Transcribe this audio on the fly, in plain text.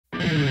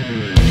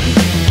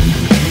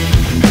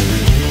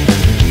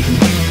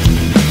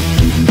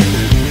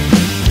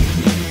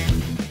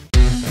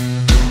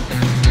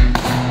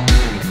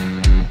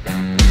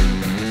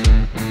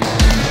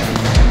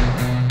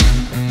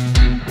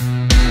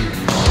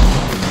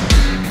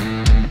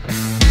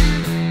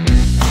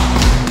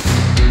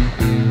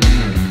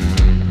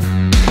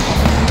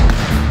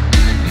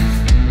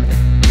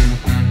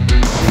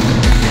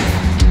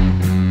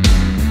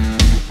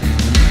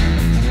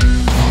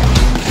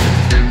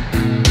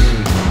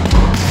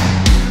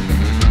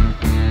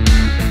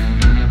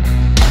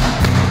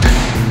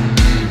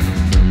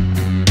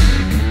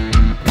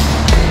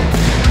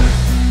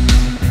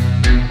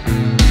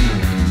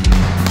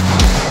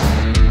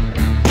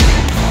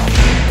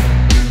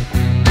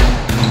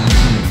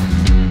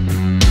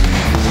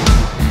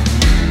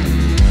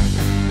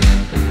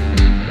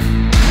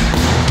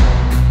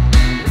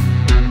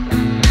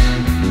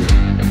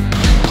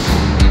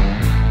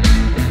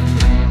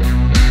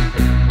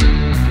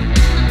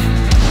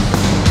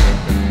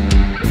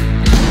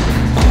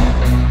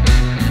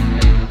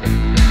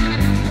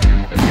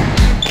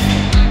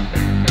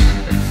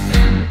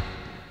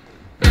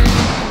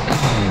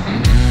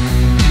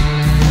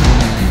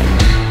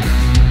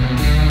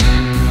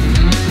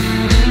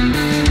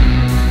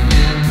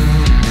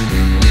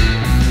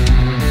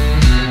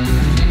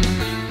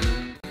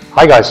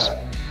Hi guys,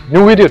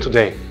 new video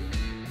today.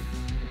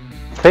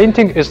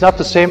 Feinting is not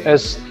the same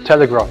as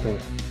telegraphing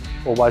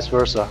or vice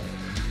versa.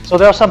 So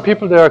there are some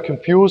people that are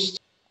confused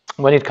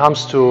when it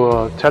comes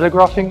to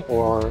telegraphing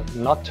or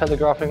not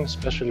telegraphing,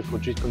 especially for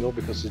Jeet Kune,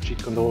 because the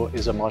Jeet Kune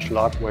is a martial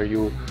art where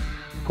you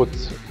put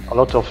a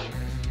lot of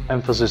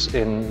emphasis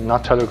in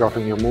not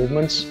telegraphing your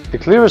movements. The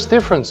clearest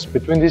difference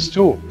between these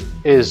two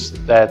is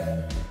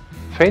that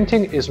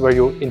feinting is where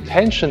you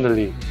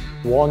intentionally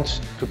want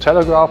to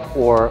telegraph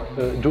or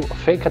do a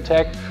fake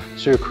attack,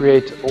 so you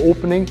create an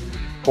opening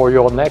for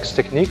your next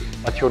technique,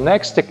 but your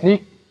next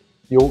technique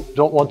you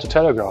don't want to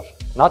telegraph.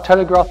 Not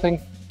telegraphing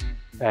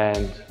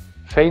and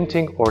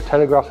feinting, or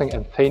telegraphing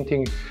and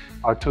feinting,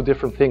 are two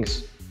different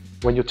things.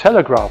 When you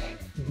telegraph,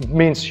 it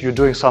means you're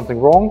doing something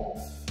wrong.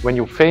 When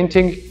you're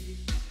feinting,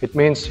 it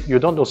means you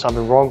don't do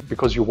something wrong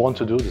because you want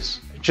to do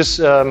this. Just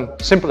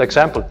simple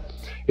example.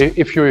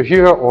 If you're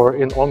here or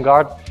in on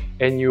guard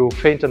and you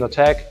feint an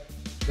attack,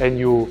 and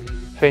you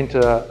feint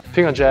a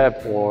finger jab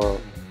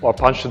or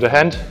punch to the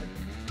hand,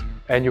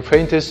 and you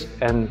feint this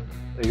and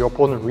your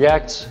opponent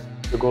reacts,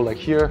 you go like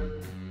here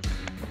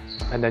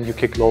and then you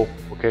kick low.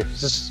 Okay,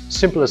 it's as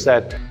simple as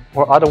that.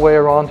 Or other way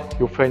around,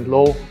 you feint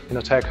low and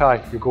attack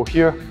high. You go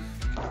here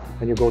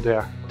and you go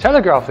there.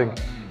 Telegraphing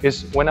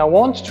is when I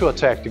want to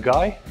attack the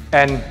guy,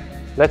 and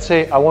let's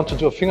say I want to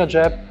do a finger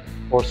jab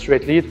or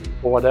straight lead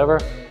or whatever,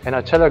 and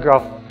I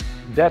telegraph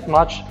that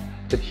much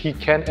that he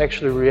can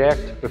actually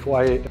react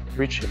before I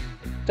reach him.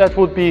 That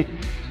would be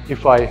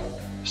if I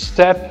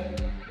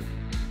step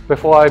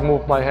before I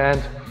move my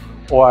hand,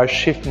 or I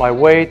shift my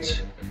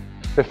weight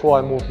before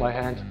I move my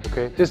hand.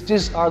 Okay,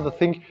 these are the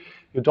things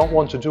you don't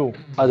want to do.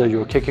 Either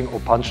you're kicking or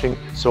punching,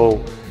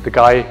 so the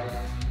guy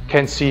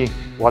can see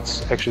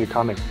what's actually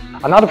coming.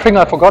 Another thing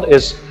I forgot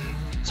is,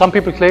 some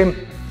people claim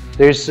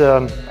there's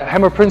a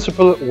hammer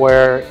principle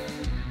where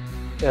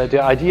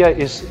the idea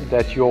is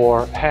that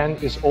your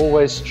hand is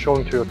always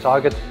showing to your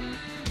target,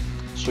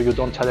 so you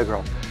don't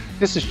telegraph.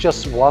 This is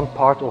just one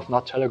part of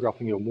not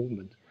telegraphing your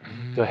movement,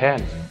 the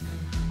hand.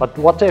 But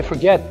what they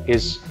forget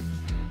is,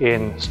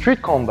 in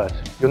street combat,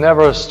 you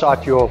never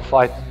start your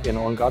fight in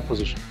on guard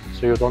position.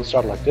 So you don't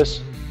start like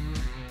this.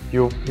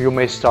 You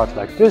may start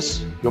like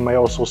this, you may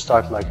also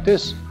start like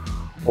this,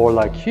 or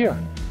like here,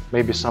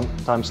 maybe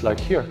sometimes like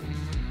here.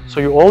 So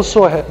you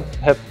also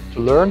have to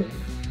learn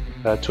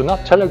to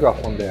not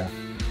telegraph on there.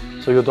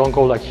 So you don't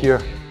go like here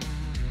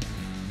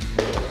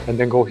and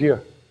then go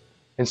here.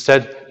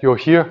 Instead, you're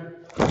here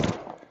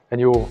and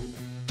you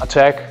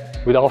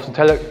attack without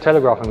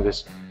telegraphing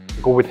this.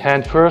 You go with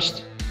hand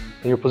first,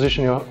 and you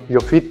position your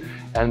feet,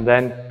 and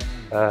then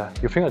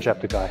you finger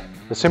jab the guy.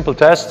 The simple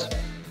test,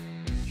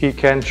 he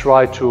can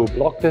try to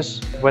block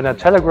this. When I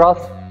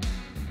telegraph,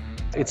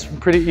 it's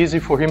pretty easy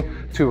for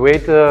him to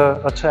evade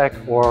the attack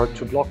or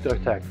to block the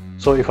attack.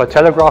 So if I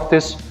telegraph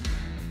this,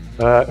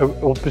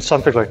 it will be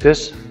something like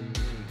this.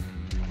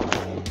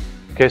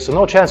 Okay, so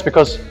no chance,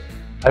 because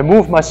I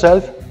move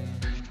myself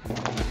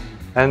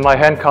and my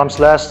hand comes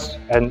last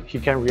and he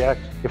can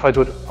react. If I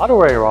do it the other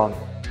way around,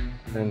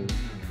 and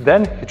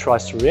then he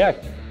tries to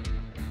react.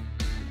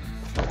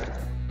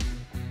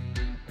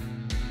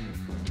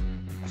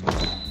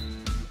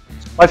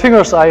 My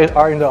fingers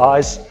are in the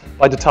eyes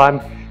by the time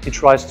he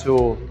tries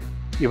to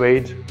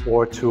evade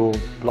or to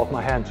block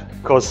my hand,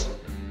 because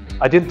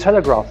I didn't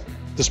telegraph,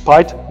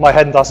 despite my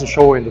hand doesn't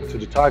show to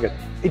the target.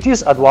 It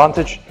is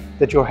advantage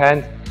that your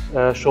hand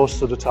shows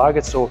to the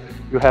target, so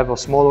you have a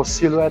smaller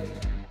silhouette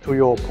to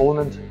your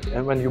opponent,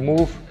 and when you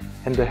move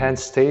and the hand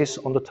stays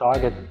on the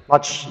target,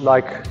 much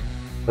like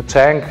a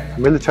tank, a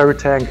military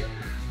tank,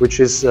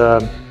 which is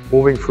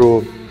moving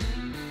through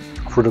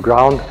the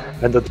ground,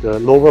 and the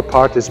lower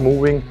part is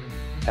moving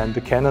and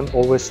the cannon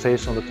always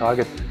stays on the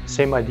target.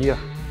 Same idea.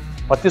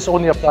 But this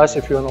only applies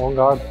if you're in on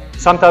guard.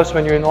 Sometimes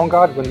when you're in on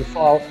guard, when you're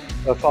far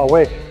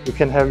away, you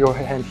can have your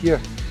hand here.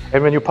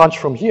 And when you punch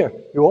from here,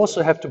 you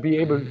also have to be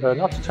able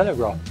not to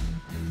telegraph.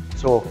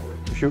 So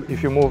if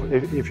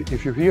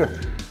you're here,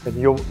 then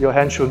your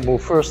hand should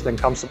move first, then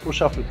comes the push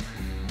shuffle,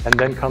 and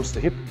then comes the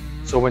hip.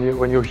 So when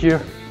you're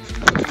here,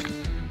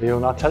 you're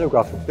not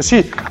telegraphing. You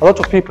see a lot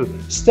of people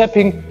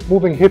stepping,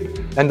 moving hip,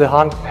 and the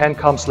hand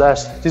comes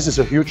last. This is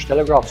a huge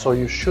telegraph, so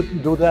you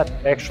shouldn't do that.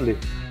 Actually,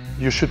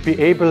 you should be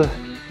able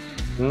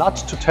not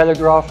to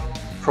telegraph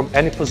from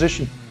any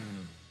position.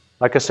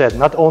 Like I said,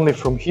 not only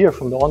from here,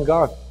 from the on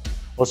guard,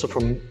 also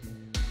from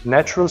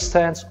natural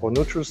stance or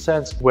neutral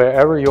stance,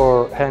 wherever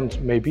your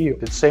hand may be.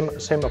 The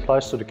same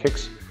applies to the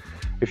kicks.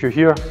 If you're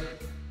here,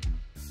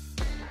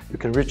 you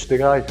can reach the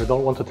guy, you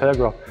don't want to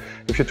telegraph.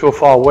 If you're too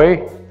far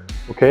away,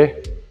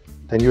 okay,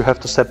 then you have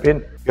to step in.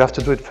 You have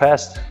to do it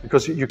fast,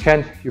 because you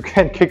can't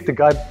kick the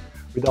guy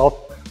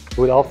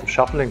without the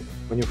shuffling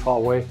when you're far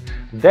away.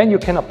 Then you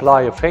can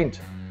apply a feint.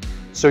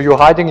 So you're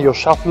hiding your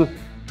shuffle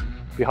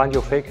behind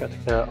your fake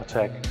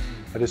attack.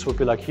 And this would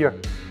be like here.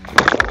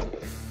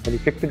 And you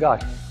kick the guy.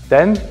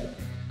 Then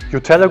you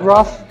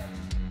telegraph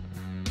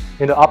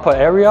in the upper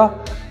area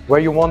where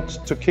you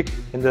want to kick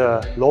in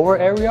the lower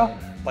area,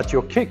 but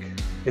your kick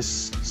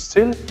is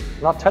still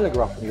not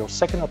telegraphing. Your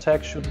second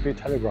attack should be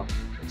telegraphing.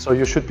 So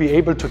you should be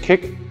able to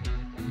kick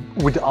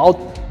without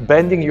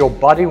bending your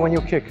body when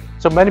you kick.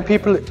 So many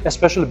people,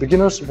 especially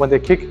beginners, when they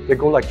kick, they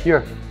go like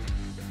here.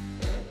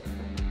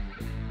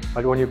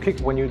 But when you kick,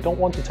 when you don't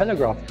want to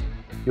telegraph,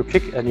 you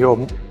kick and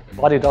your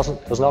body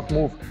does not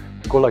move.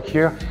 You go like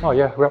here, oh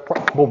yeah,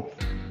 boom,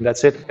 and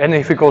that's it. And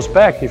if he goes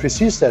back, if he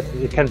sees that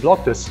he can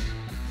block this,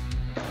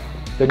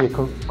 then you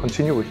can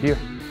continue it here.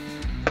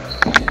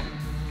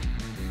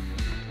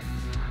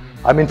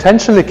 I'm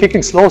intentionally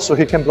kicking slow so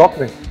he can block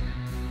me.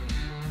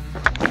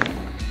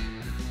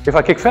 If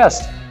I kick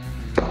fast,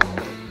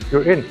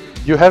 you're in.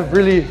 You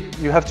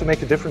have to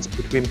make a difference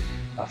between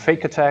a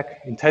fake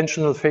attack,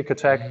 intentional fake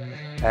attack,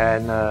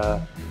 and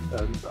a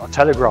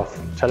telegraph.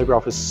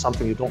 Telegraph is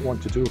something you don't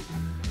want to do.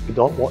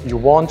 You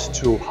want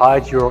to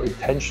hide your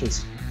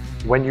intentions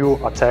when you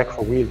attack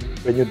for real.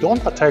 When you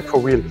don't attack for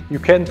real, you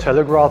can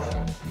telegraph.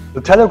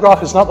 The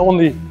telegraph is not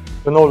only,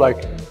 you know,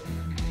 like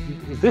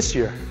this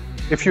here.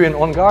 If you're in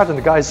on guard and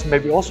the guy is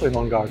maybe also in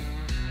on guard,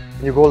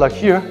 and you go like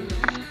here,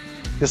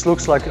 this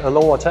looks like a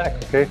low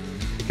attack, okay?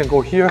 You can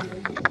go here,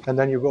 and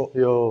then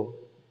you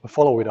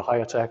follow with a high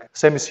attack.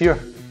 Same as here.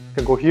 You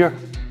can go here,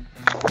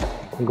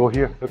 and go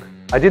here. Look,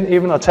 I didn't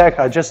even attack.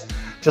 I just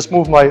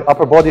moved my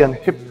upper body and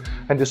hip,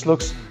 and this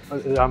looks.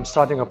 I'm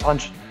starting a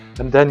punch,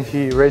 and then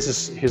he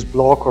raises his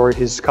block or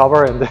his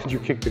cover, and then you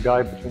kick the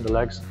guy between the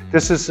legs.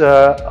 This is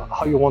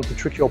how you want to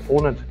trick your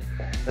opponent,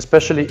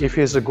 especially if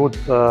he's a good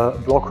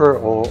blocker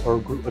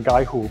or a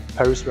guy who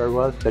parries very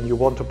well. Then you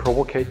want to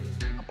provoke a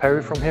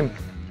parry from him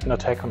and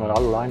attack on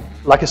another line.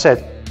 Like I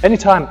said, every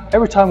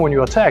time when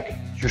you attack,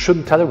 you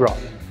shouldn't telegraph.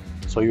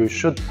 So you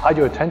should hide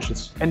your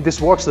intentions. And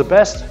this works the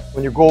best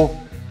when you go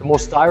the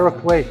most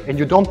direct way and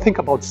you don't think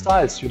about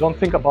styles. You don't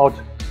think about,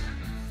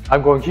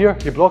 I'm going here,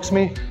 he blocks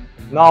me,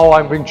 now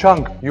I'm Wing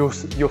Chun. You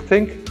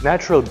think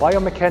natural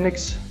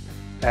biomechanics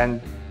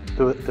and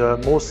the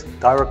most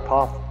direct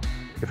path.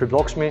 If he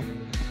blocks me,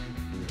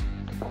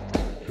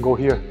 go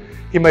here.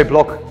 He may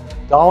block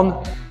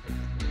down,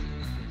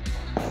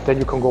 then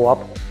you can go up.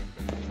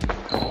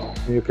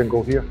 And you can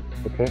go here,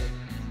 okay?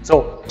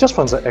 So just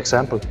for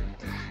example,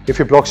 if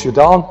he blocks you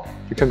down,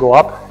 you can go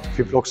up. If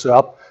he blocks you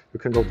up, you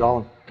can go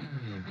down.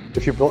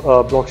 If he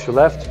blocks you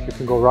left, you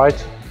can go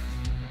right.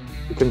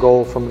 You can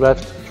go from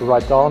left to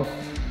right down,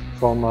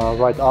 from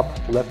right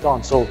up to left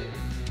down. So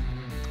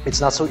it's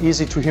not so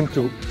easy to him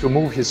to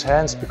move his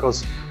hands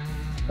because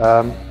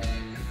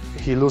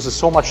he loses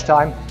so much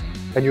time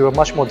and you are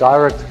much more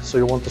direct, so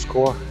you want to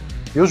score.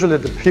 Usually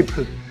the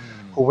people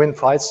who win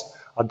fights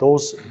are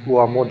those who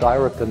are more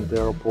direct than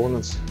their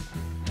opponents,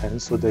 and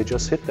so they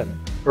just hit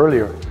them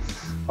earlier.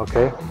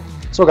 Okay,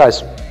 so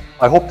guys,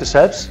 I hope this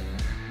helps,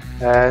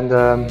 and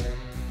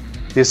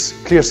this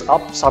clears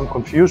up some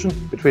confusion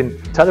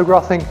between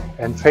telegraphing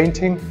and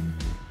feinting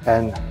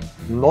and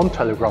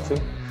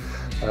non-telegraphing,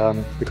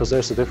 because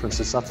there's a difference.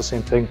 It's not the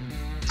same thing.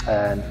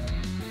 And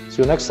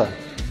see you next time.